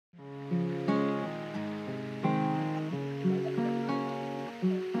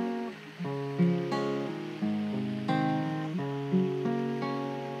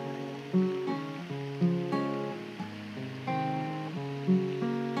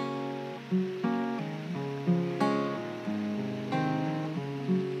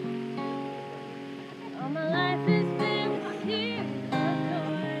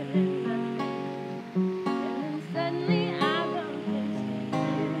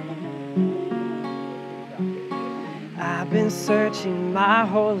I've been searching my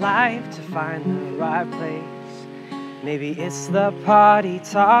whole life to find the right place. Maybe it's the party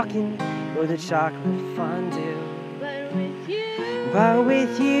talking or the chocolate fondue. But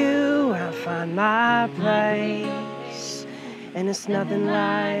with you, I find my place. And it's nothing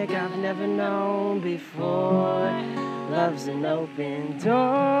like I've never known before. Love's an open door.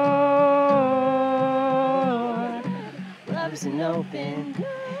 Love's an open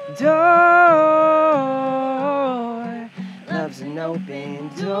door. Love's an open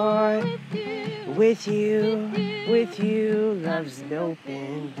door. With you, love's an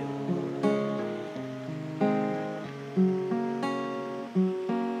open door.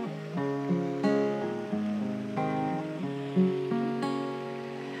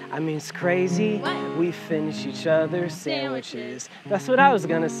 I mean, it's crazy. What? We finish each other's sandwiches. That's what I was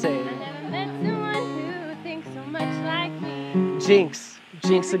gonna say. I never met someone who thinks so much like me.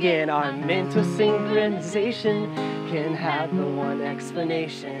 Jinx again. Our mental synchronization can have the one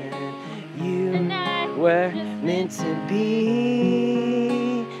explanation. You And I were just meant to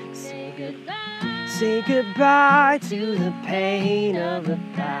be. say goodbye. Say goodbye to the pain of the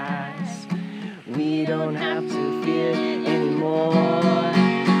past. We don't have to fear anymore.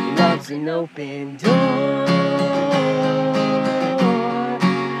 Love's an open door.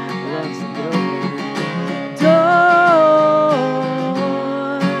 Love's an open door.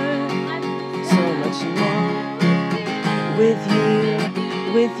 So much more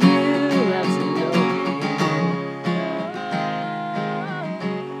with you, love's an open.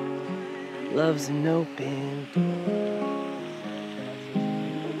 Love's an open door.